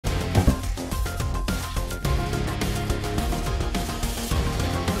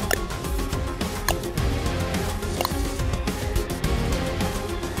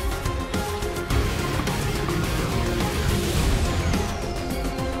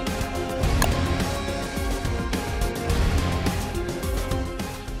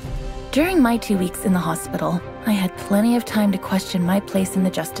During my 2 weeks in the hospital, I had plenty of time to question my place in the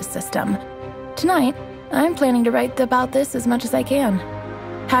justice system. Tonight, I'm planning to write about this as much as I can.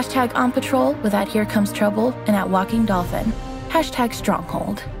 Hashtag on patrol with at Here Comes Trouble and at Walking Dolphin. Hashtag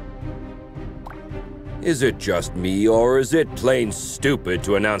Stronghold. Is it just me, or is it plain stupid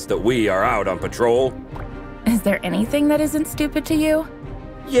to announce that we are out on patrol? Is there anything that isn't stupid to you?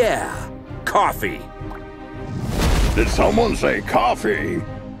 Yeah, coffee. Did someone say coffee?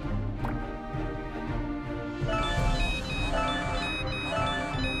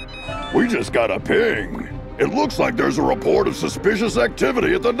 We just got a ping. It looks like there's a report of suspicious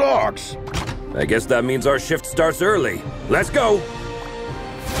activity at the docks. I guess that means our shift starts early. Let's go!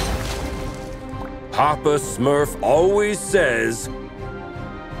 Papa Smurf always says...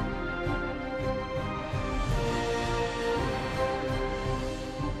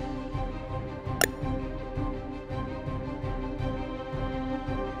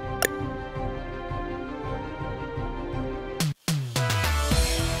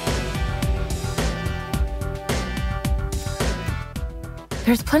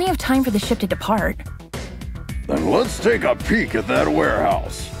 There's plenty of time for the ship to depart. Then let's take a peek at that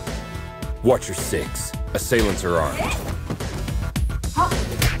warehouse. Watch your six. Assailants are armed.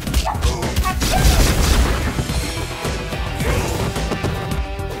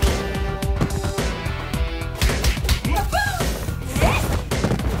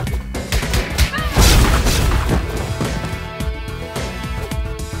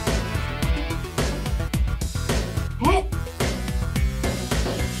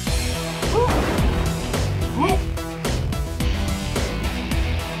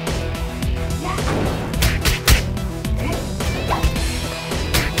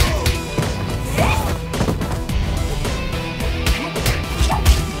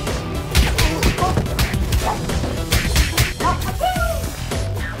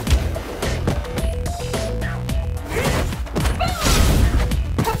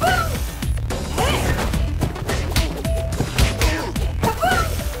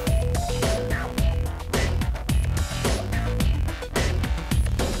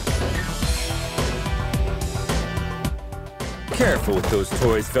 Careful with those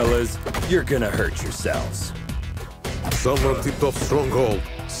toys, fellas. You're gonna hurt yourselves. Someone tipped off Stronghold.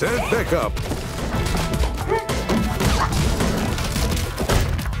 Send backup.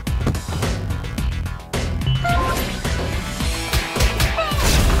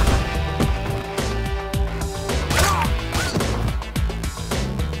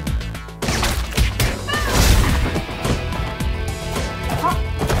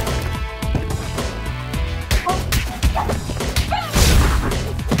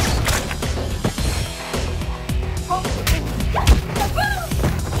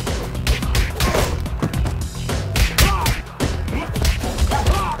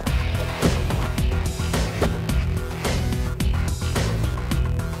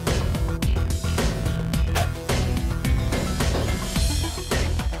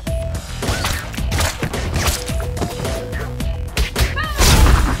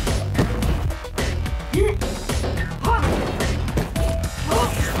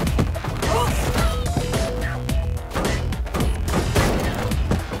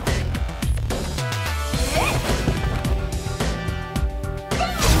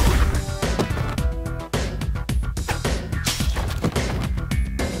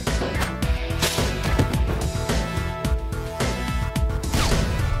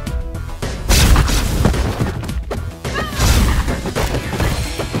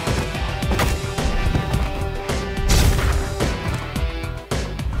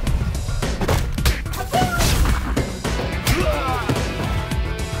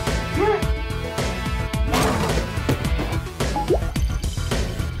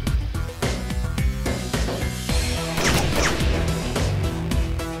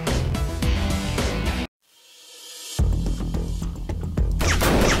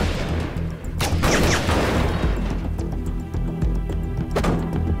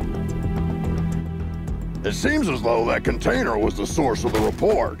 It seems as though that container was the source of the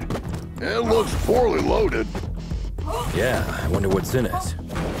report. It looks poorly loaded. Yeah, I wonder what's in it.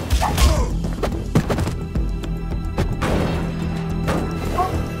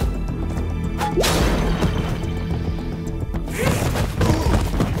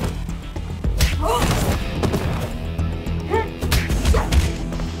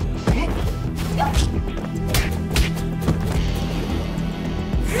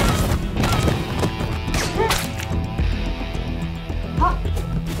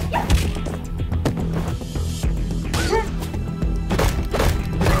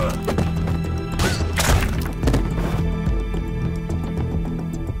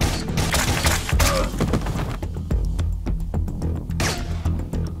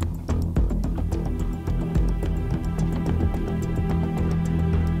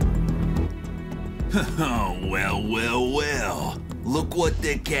 Oh, well. Look what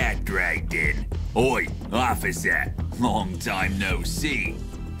the cat dragged in. Oi, officer. Long time no see.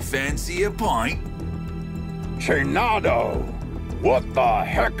 Fancy a pint? Chinado! What the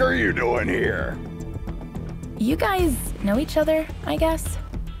heck are you doing here? You guys know each other, I guess?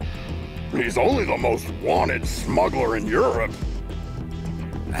 He's only the most wanted smuggler in Europe.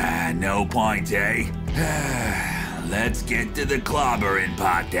 No point, eh? Let's get to the clobbering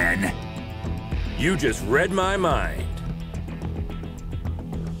pot, then. You just read my mind.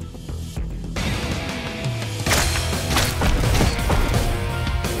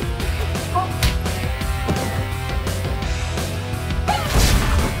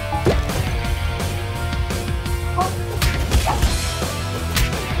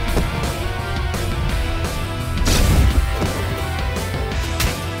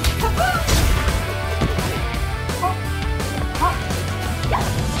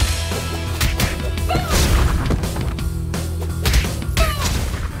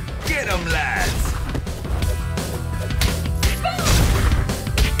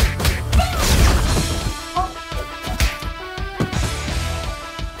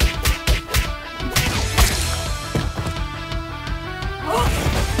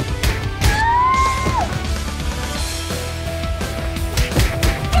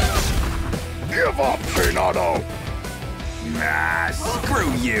 Give up, Chinado! Nah,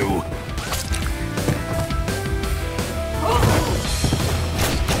 screw you!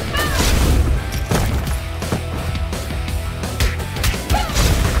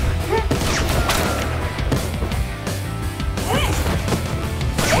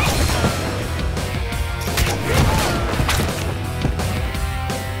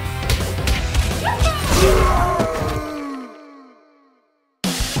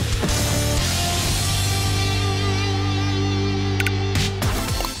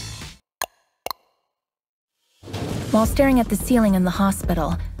 While staring at the ceiling in the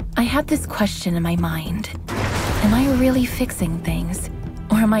hospital, I had this question in my mind. Am I really fixing things?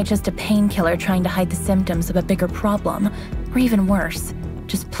 Or am I just a painkiller trying to hide the symptoms of a bigger problem? Or even worse,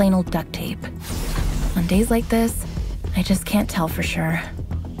 just plain old duct tape. On days like this, I just can't tell for sure.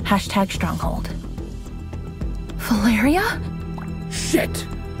 Hashtag stronghold. Valeria? Shit!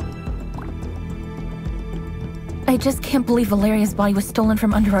 I just can't believe Valeria's body was stolen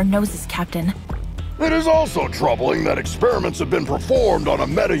from under our noses, Captain. It is also troubling that experiments have been performed on a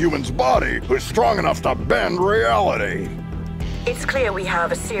metahuman's body who's strong enough to bend reality. It's clear we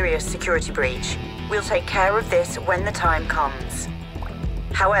have a serious security breach. We'll take care of this when the time comes.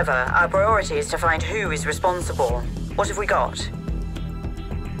 However, our priority is to find who is responsible. What have we got?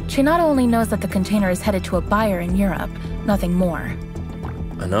 Chinado only knows that the container is headed to a buyer in Europe, nothing more.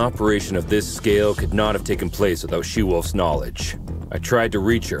 An operation of this scale could not have taken place without She-Wolf's knowledge. I tried to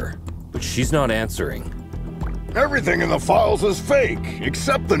reach her, but she's not answering. Everything in the files is fake,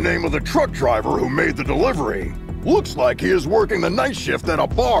 except the name of the truck driver who made the delivery. Looks like he is working the night shift at a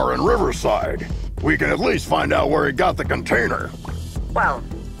bar in Riverside. We can at least find out where he got the container. Well,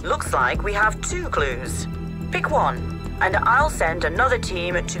 looks like we have 2 clues. Pick one, and I'll send another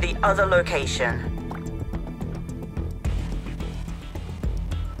team to the other location.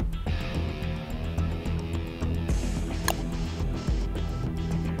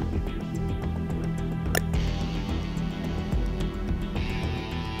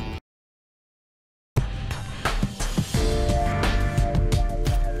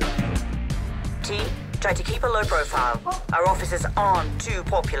 Try to keep a low profile. Our officers aren't too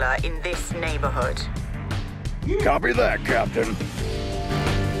popular in this neighborhood. Copy that, Captain.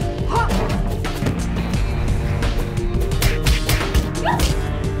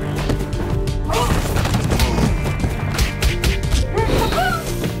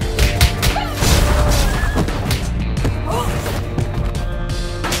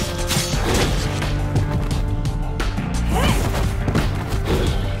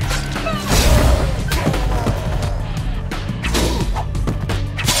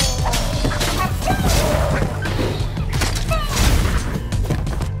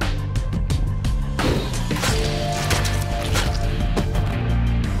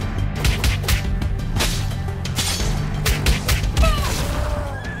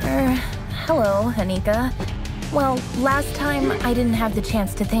 Hello, Anika. Well, last time I didn't have the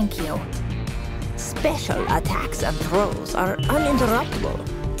chance to thank you. Special attacks and throws are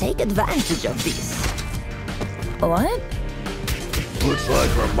uninterruptible. Take advantage of this. What? Looks like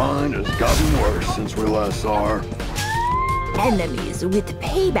her mind has gotten worse since we last saw her. Enemies with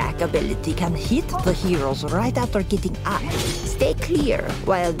payback ability can hit the heroes right after getting up. Stay clear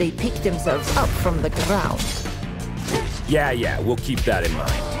while they pick themselves up from the ground. Yeah, we'll keep that in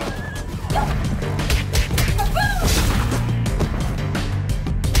mind.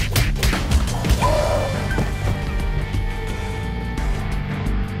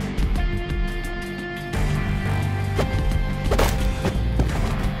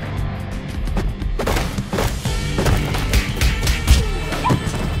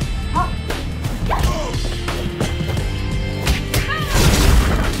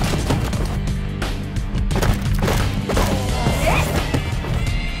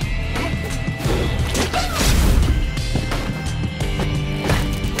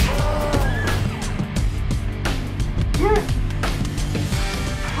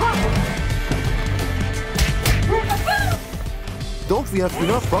 Don't we have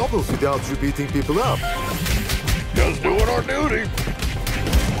enough problems without you beating people up? Just doing our duty.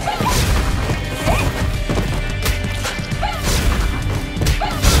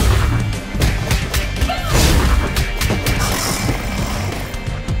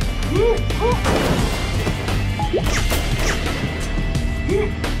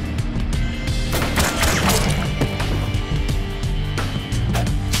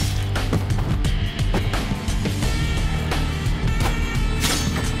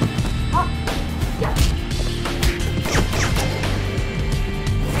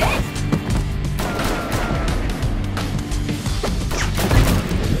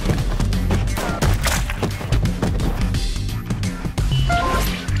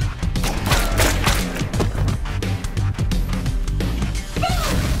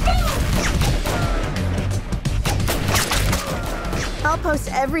 I'll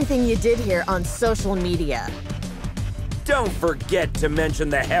post everything you did here on social media. Don't forget to mention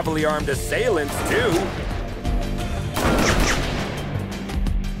the heavily armed assailants, too.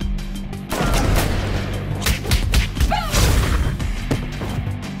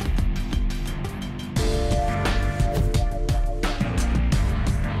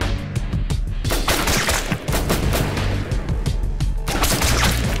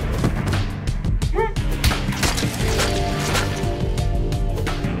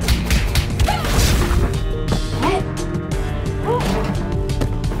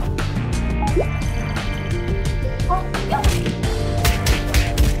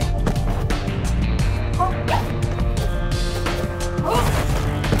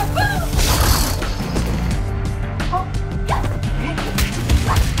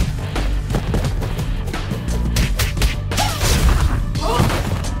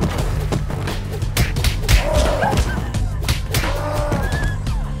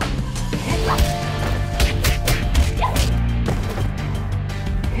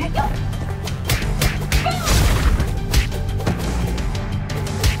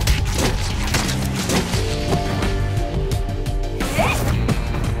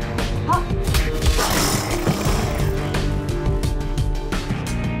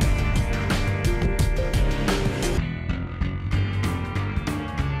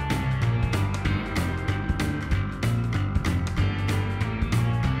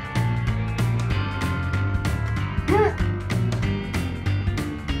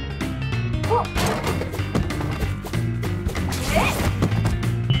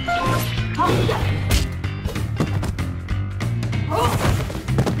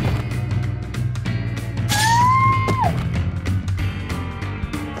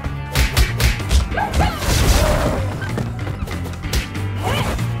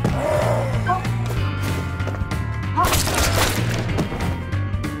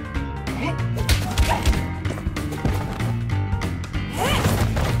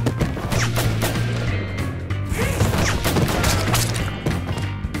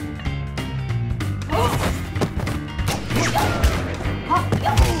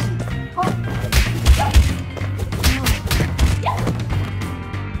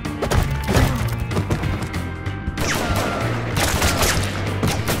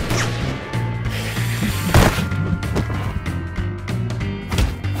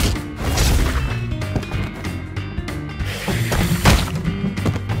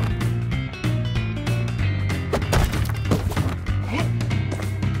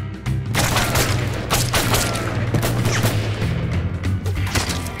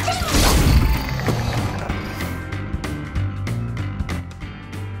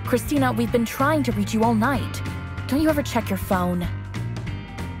 Christina, we've been trying to reach you all night. Don't you ever check your phone?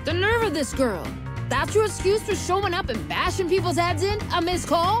 The nerve of this girl. That's your excuse for showing up and bashing people's heads in? A missed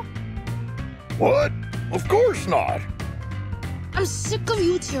call? What? Of course not. I'm sick of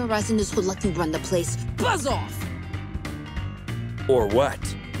you terrorizing this hood like you run the place. Buzz off! Or what?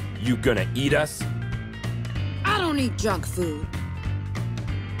 You gonna eat us? I don't eat junk food.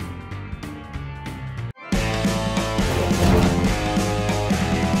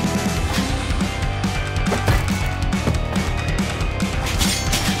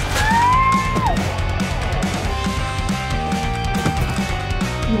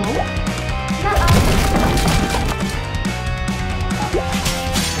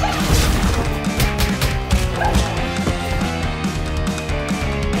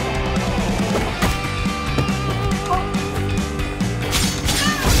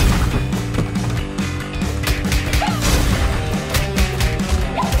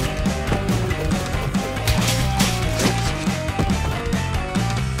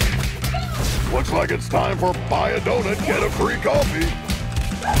 Looks like it's time for buy a donut, get a free coffee.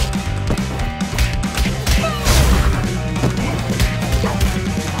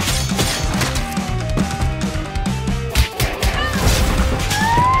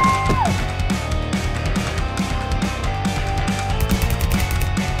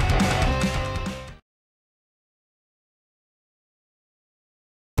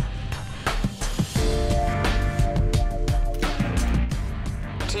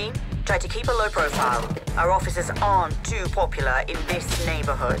 try to keep a low profile. Our officers aren't too popular in this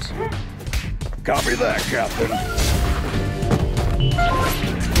neighborhood. Copy that, Captain.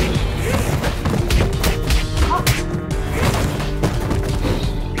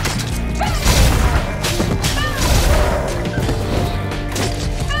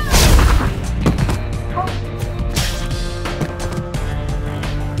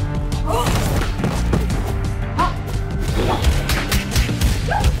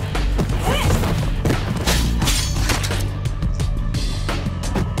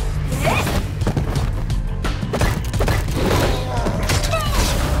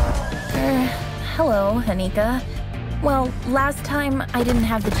 Hello, Anika. Well, last time I didn't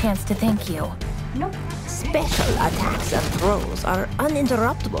have the chance to thank you. Special attacks and throws are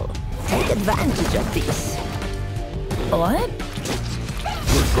uninterruptible. Take advantage of this. What?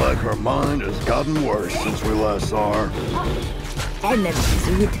 Looks like her mind has gotten worse since we last saw her. Enemies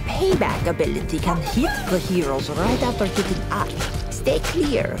with payback ability can hit the heroes right after getting up. Stay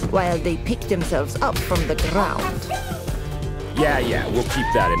clear while they pick themselves up from the ground. Yeah, we'll keep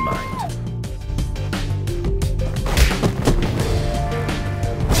that in mind.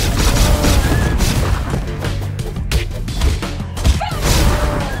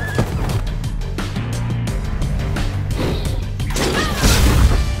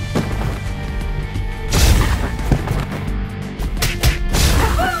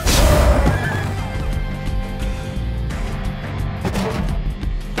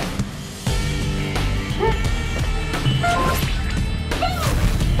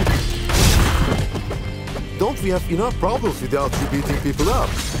 Don't we have enough problems without you beating people up?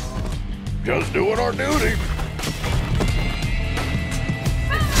 Just doing our duty.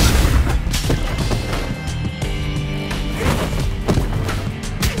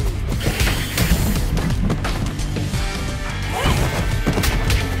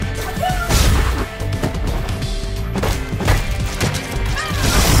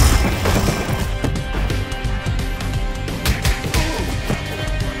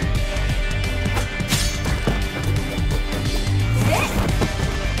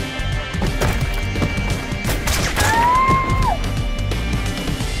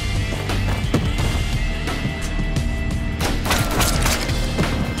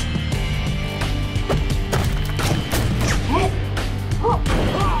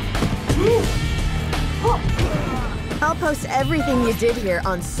 I'll post everything you did here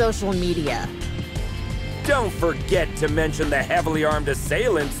on social media. Don't forget to mention the heavily armed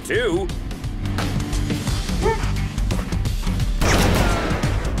assailants, too.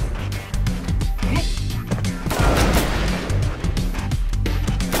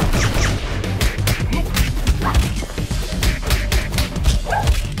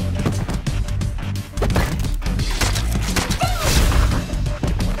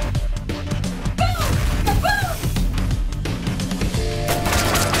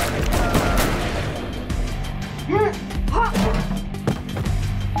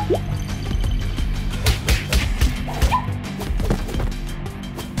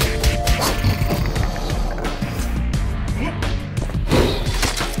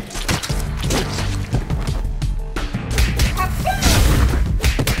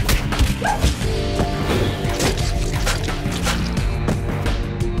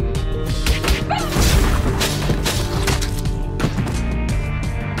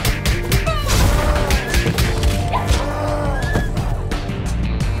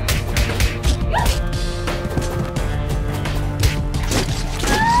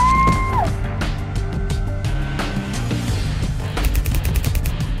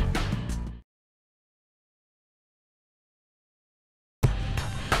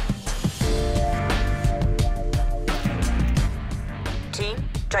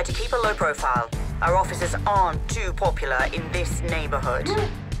 Try to keep a low profile. Our officers aren't too popular in this neighborhood.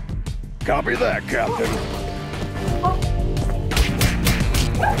 Copy that, Captain.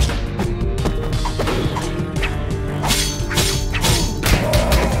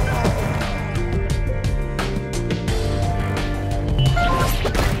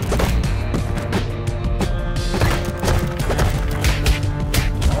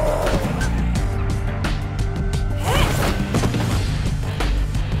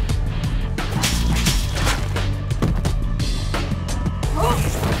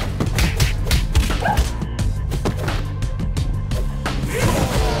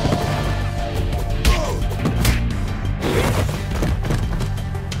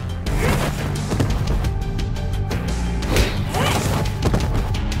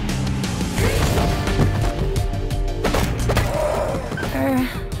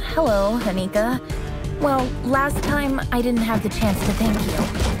 Hello, Anika. Well, last time I didn't have the chance to thank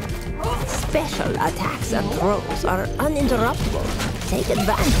you. special attacks and throws are uninterruptible. Take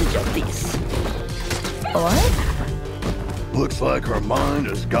advantage of this. What? Looks like her mind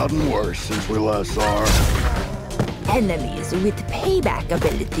has gotten worse since we last saw her. Enemies with payback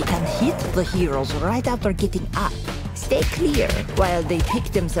ability can hit the heroes right after getting up. Stay clear while they pick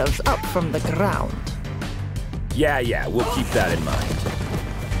themselves up from the ground. Yeah, we'll keep that in mind.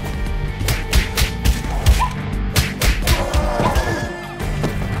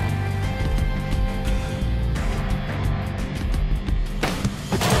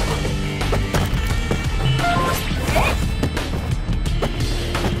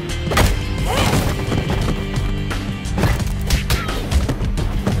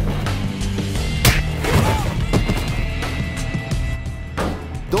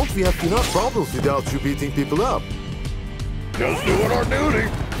 Don't we have enough problems without you beating people up? Just doing our duty.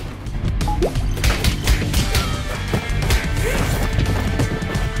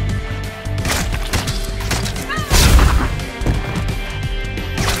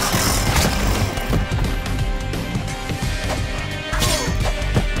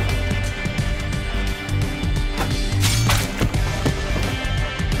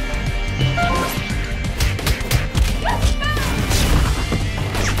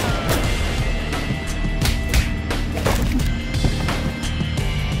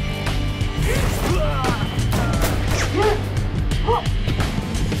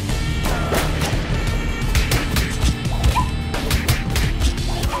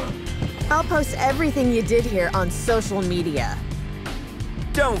 I'll post everything you did here on social media.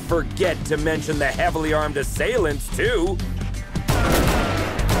 Don't forget to mention the heavily armed assailants, too.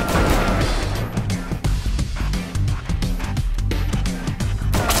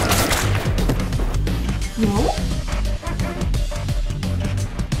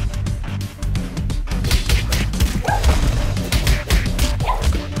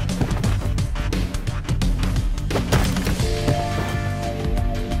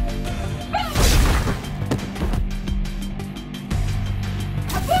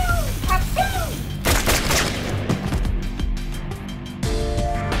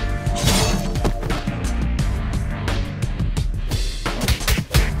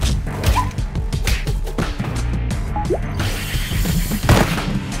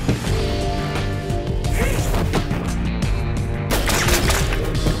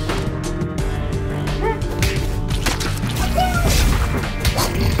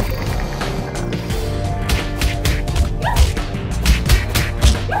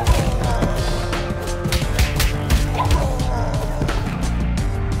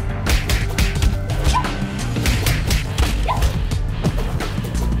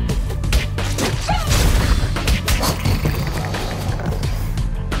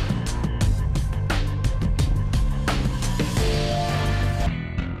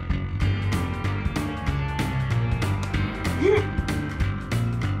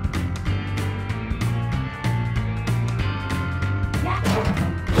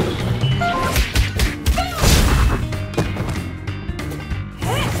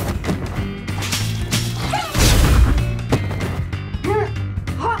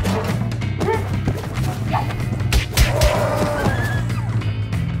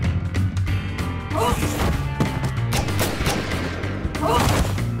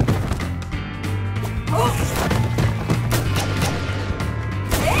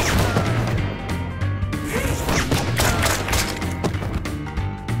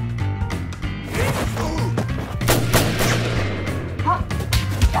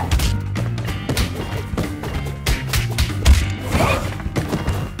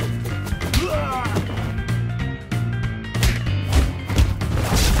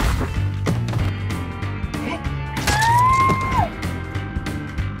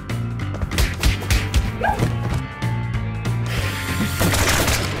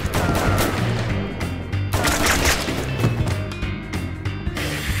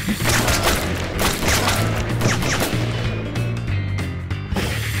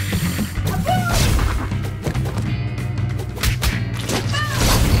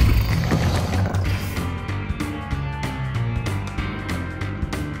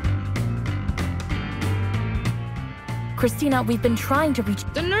 Christina, we've been trying to reach...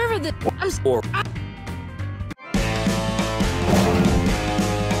 The nerve of this...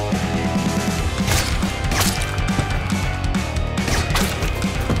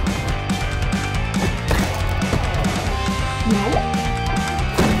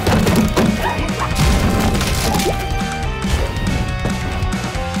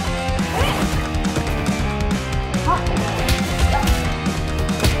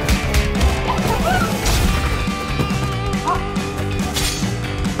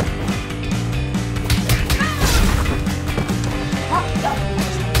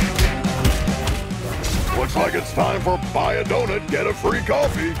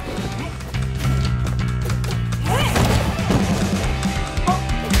 baby.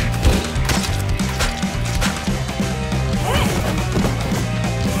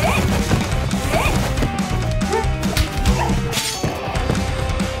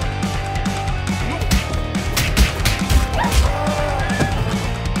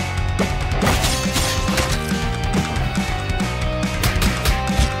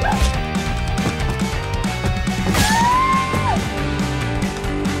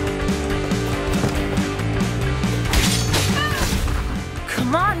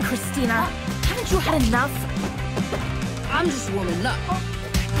 Come on, Christina. Haven't you had enough? I'm just warming up.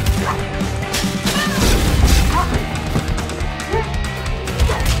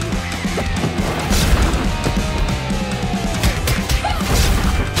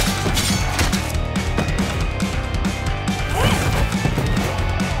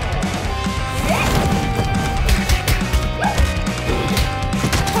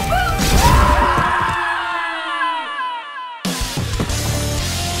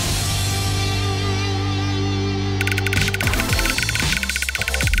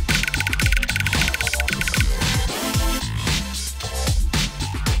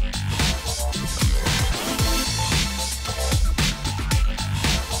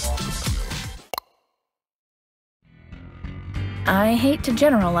 I hate to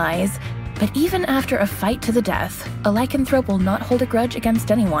generalize, but even after a fight to the death, a lycanthrope will not hold a grudge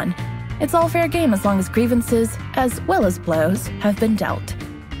against anyone. It's all fair game as long as grievances, as well as blows, have been dealt.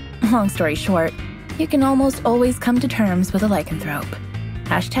 Long story short, you can almost always come to terms with a lycanthrope.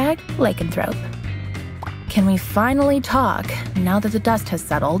 Hashtag lycanthrope. Can we finally talk now that the dust has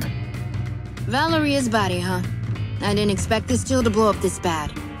settled? Valeria's body, huh? I didn't expect this deal to blow up this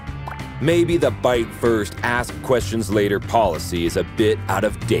bad. Maybe the bite first, ask questions later policy is a bit out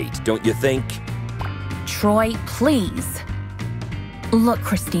of date, don't you think? Troy, please. Look,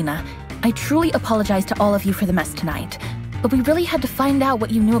 Christina, I truly apologize to all of you for the mess tonight, but we really had to find out what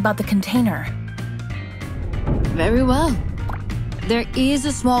you knew about the container. Very well. There is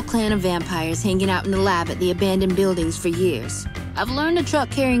a small clan of vampires hanging out in the lab at the abandoned buildings for years. I've learned a truck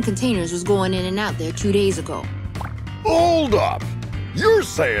carrying containers was going in and out there 2 days ago. Hold up! You're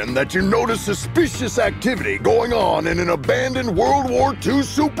saying that you noticed suspicious activity going on in an abandoned World War II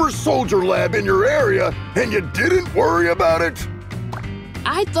super soldier lab in your area, and you didn't worry about it?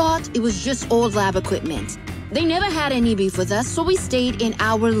 I thought it was just old lab equipment. They never had any beef with us, so we stayed in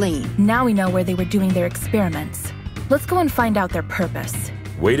our lane. Now we know where they were doing their experiments. Let's go and find out their purpose.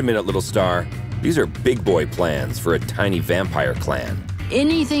 Wait a minute, little star. These are big boy plans for a tiny vampire clan.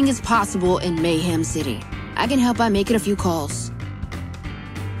 Anything is possible in Mayhem City. I can help by making a few calls.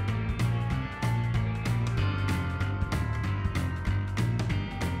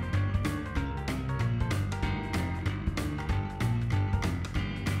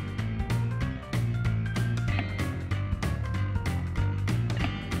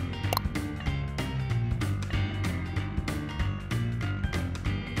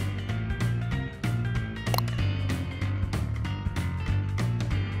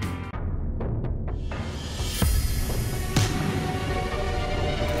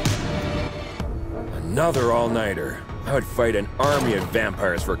 Another all-nighter. I would fight an army of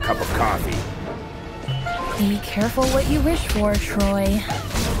vampires for a cup of coffee. Be careful what you wish for, Troy.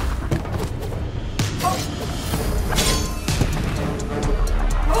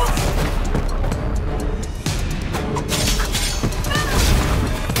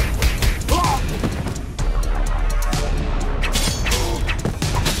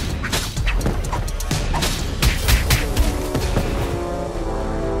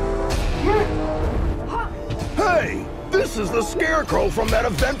 This is the Scarecrow from that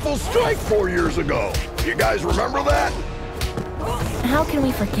eventful strike 4 years ago. You guys remember that? How can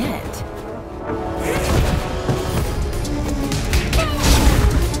we forget?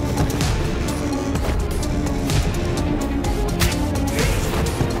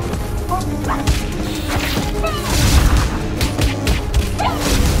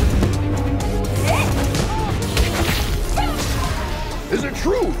 Is it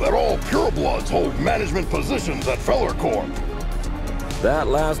true that all purebloods hold management positions at Feller Corp? That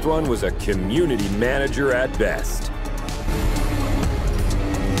last one was a community manager at best.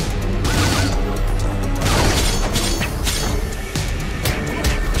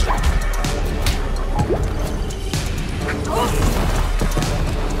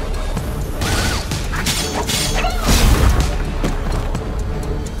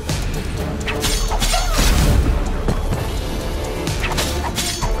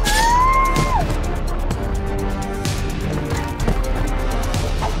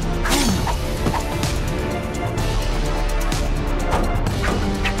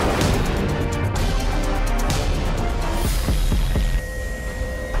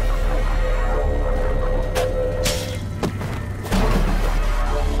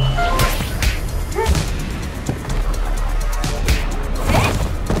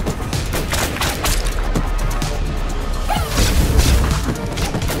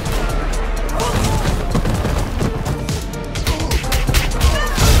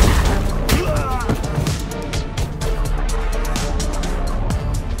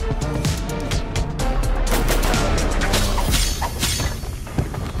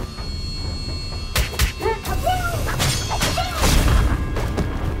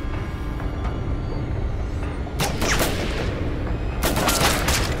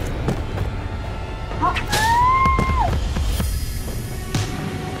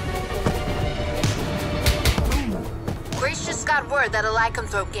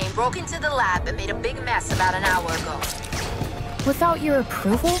 lycanthrope gang broke into the lab and made a big mess about an hour ago. Without your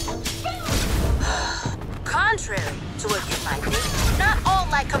approval? Contrary to what you might think, not all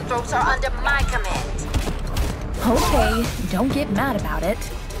lycanthropes are under my command. Okay, don't get mad about it.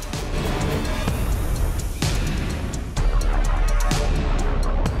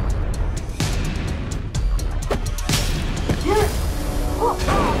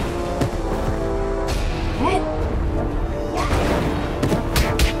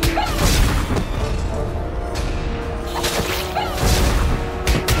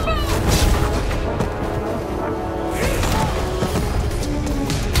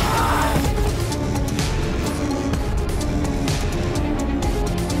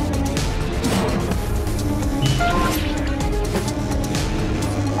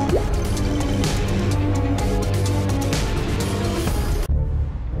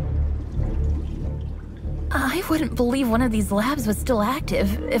 I wouldn't believe one of these labs was still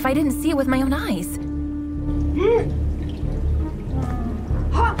active if I didn't see it with my own eyes.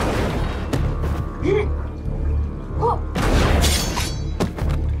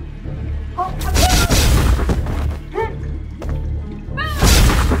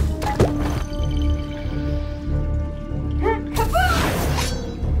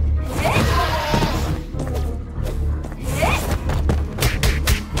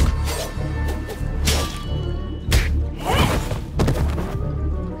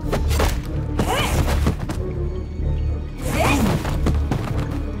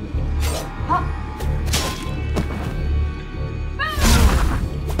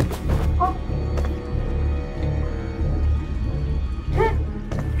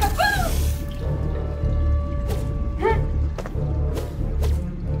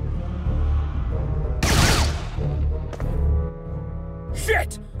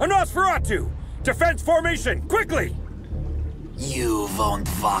 Shit! A Nosferatu! Defense formation, quickly! You won't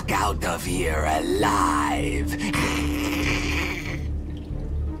walk out of here alive.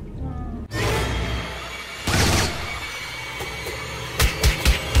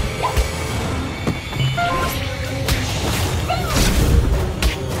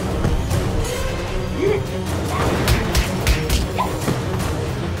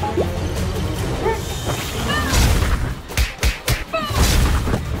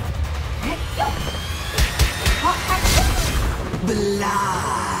 Blood.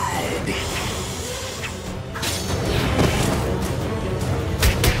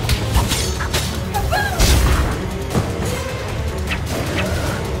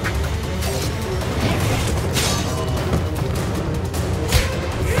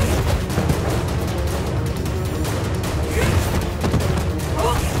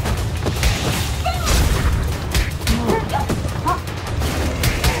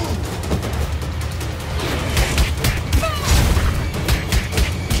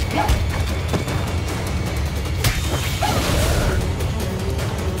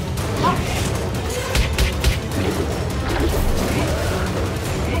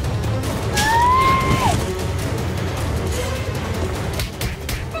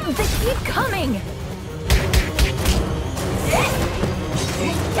 They keep coming!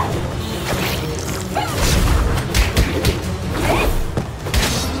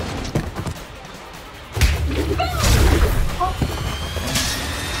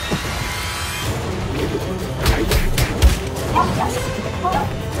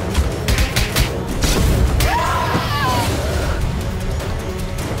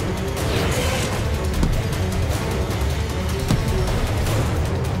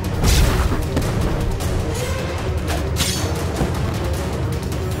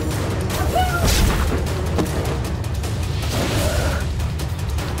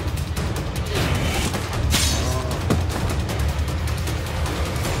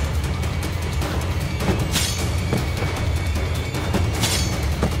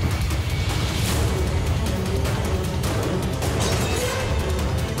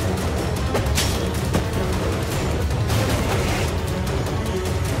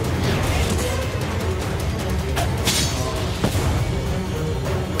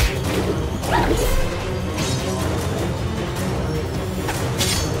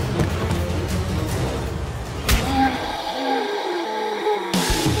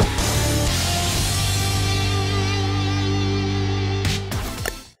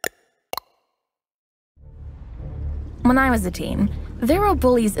 When I was a teen, there were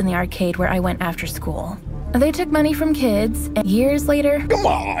bullies in the arcade where I went after school. They took money from kids, and years later... Come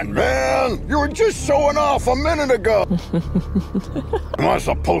on, man! You were just showing off a minute ago! Am I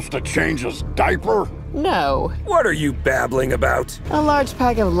supposed to change his diaper? No. What are you babbling about? A large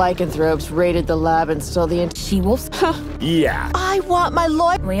pack of lycanthropes raided the lab and stole the She-wolves? Yeah. I want my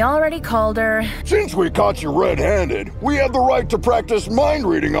lawyer. We already called her. Since we caught you red-handed, we have the right to practice mind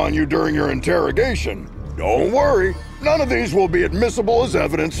reading on you during your interrogation. Don't worry, none of these will be admissible as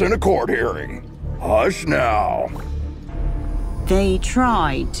evidence in a court hearing. Hush now. They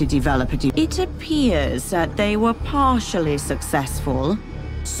tried to develop It appears that they were partially successful.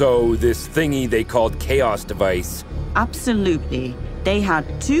 So this thingy they called Chaos Device. Absolutely. They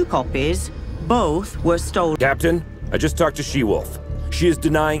had 2 copies. Both were stolen. Captain, I just talked to She-Wolf. She is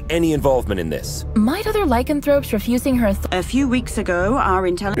denying any involvement in this. Might other lycanthropes refusing her A few weeks ago, our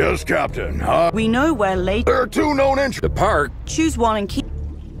intelligence... Yes, Captain. We know where late... There are 2 known entries. The park? Choose one and keep...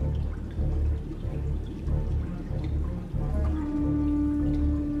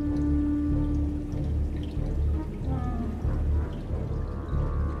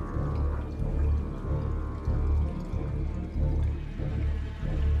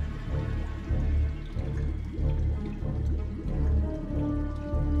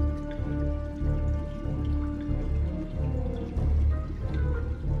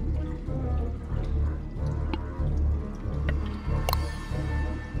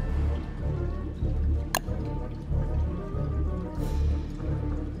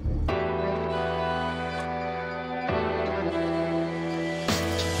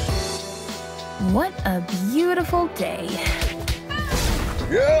 What a beautiful day.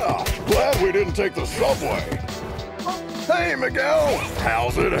 Yeah, glad we didn't take the subway. Hey, Miguel.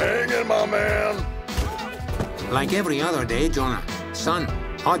 How's it hanging, my man? Like every other day, Jonah. Sun,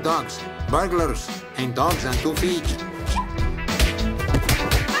 hot dogs, burglars, and dogs on 2 feet.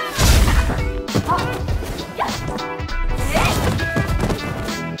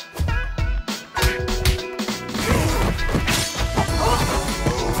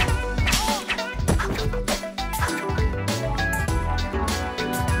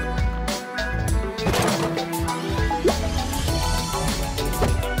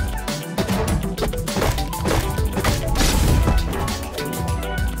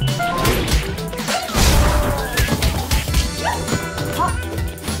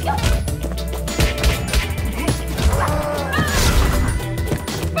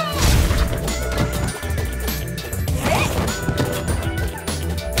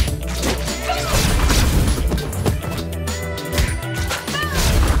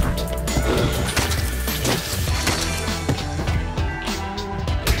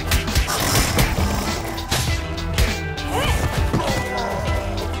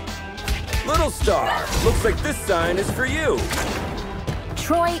 Little Star, looks like this sign is for you.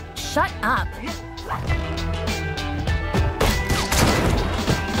 Troy, shut up.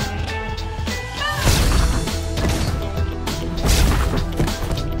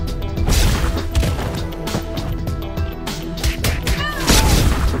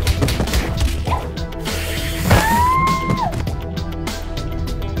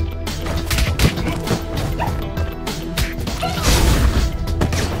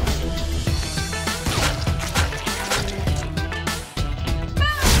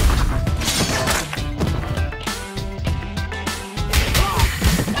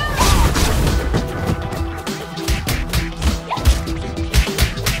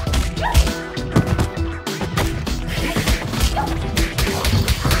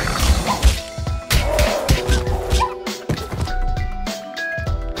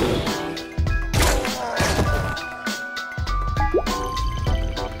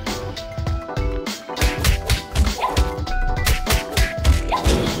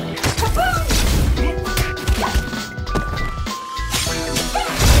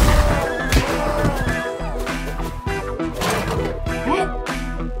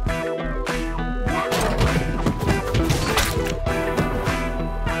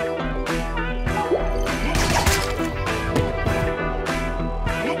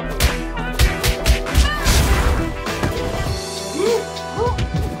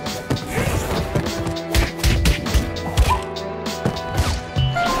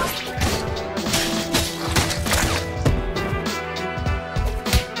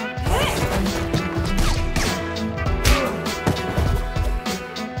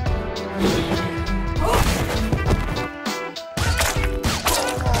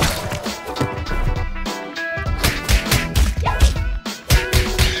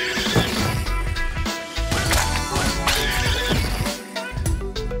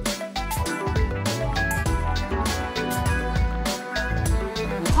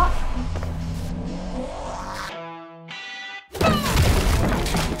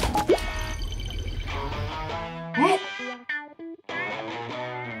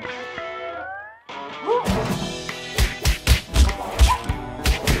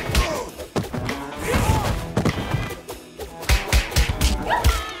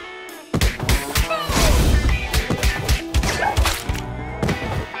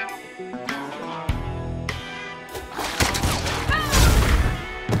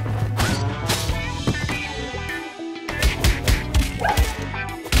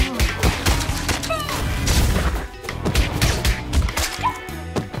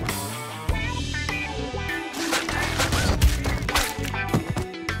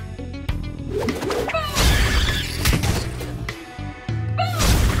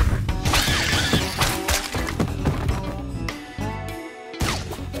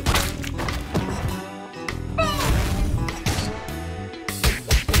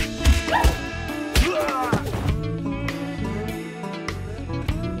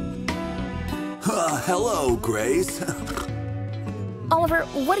 Grace. Oliver,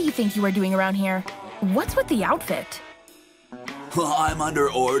 what do you think you are doing around here? What's with the outfit? Well, I'm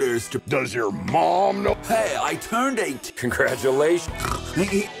under orders to... Does your mom know? Hey, I turned 8. Congratulations.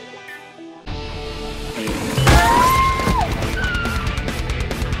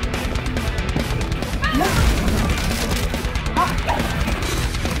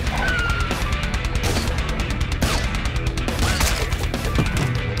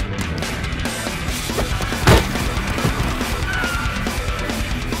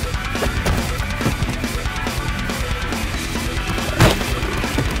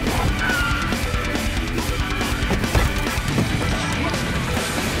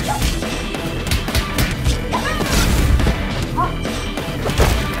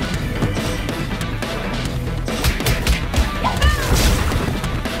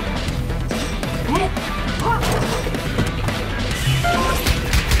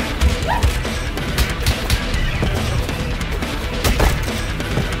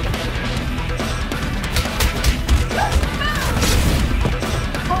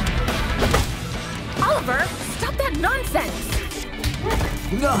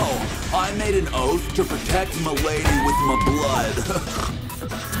 No, I made an oath to protect my lady with my blood.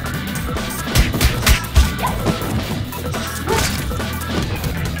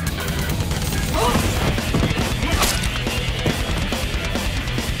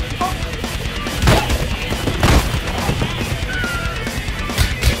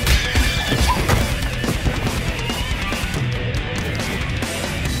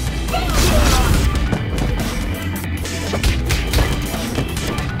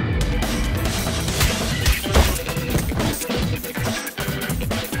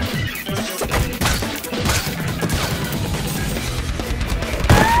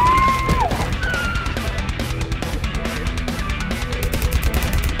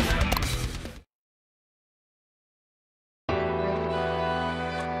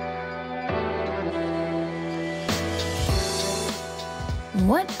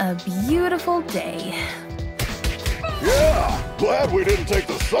 What a beautiful day. Yeah, glad we didn't take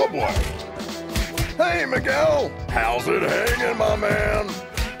the subway. Hey, Miguel, how's it hanging, my man?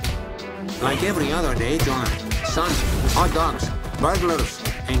 Like every other day, Jonah. Son, hot dogs, burglars,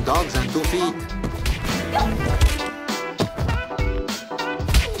 and dogs on 2 feet.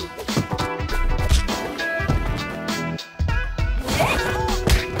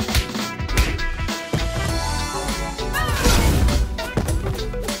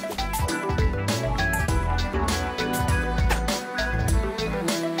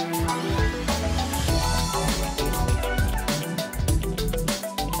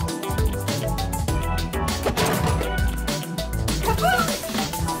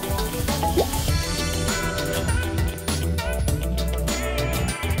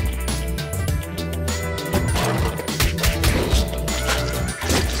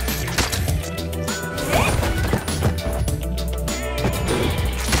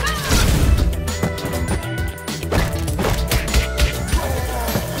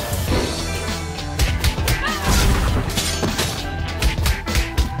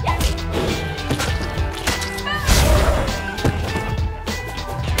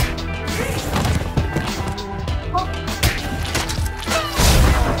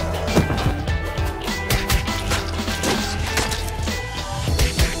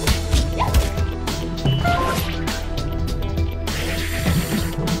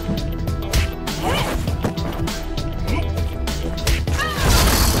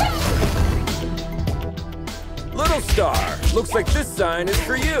 Star, looks like this sign is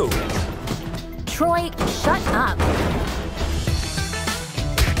for you. Troy, shut up.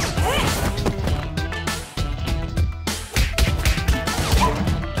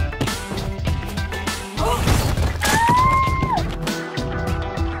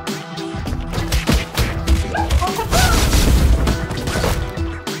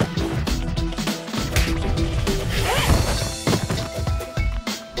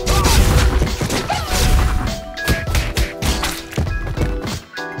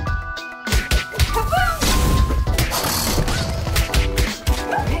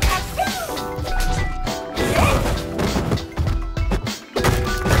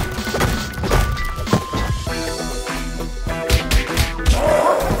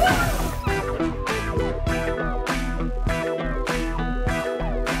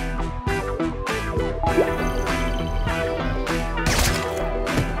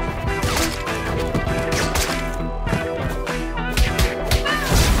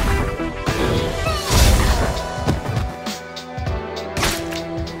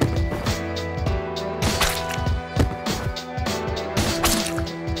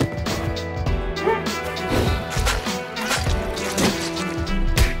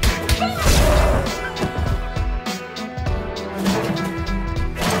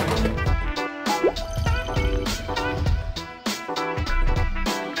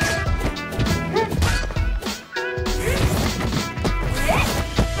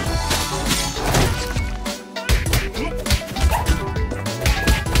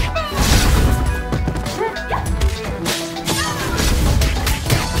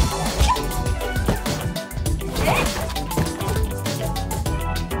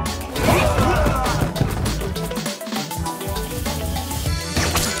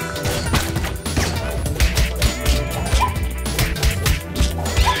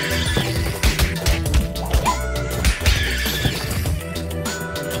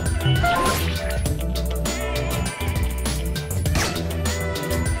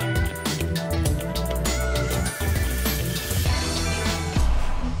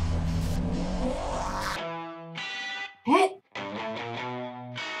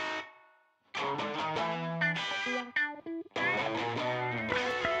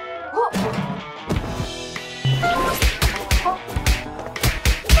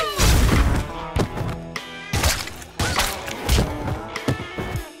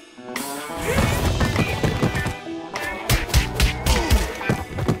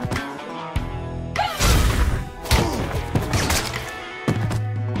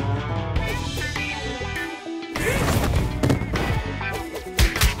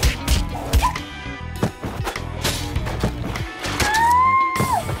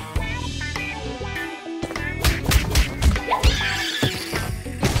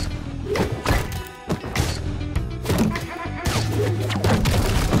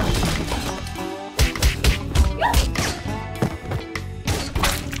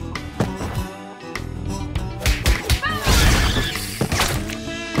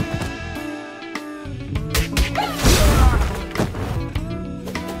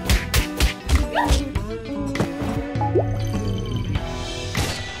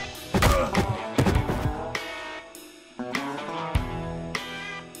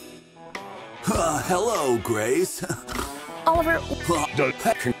 Hello, Grace. Oliver...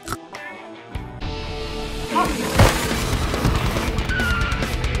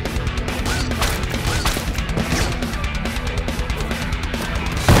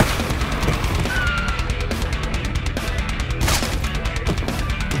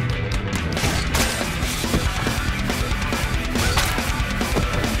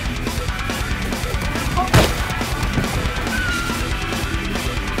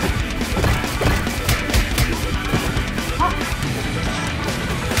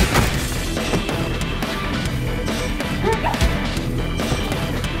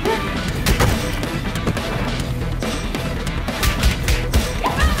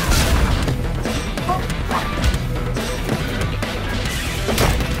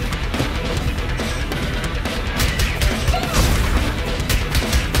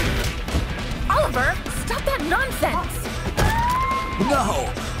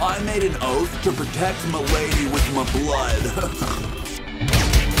 No, I made an oath to protect my lady with my blood.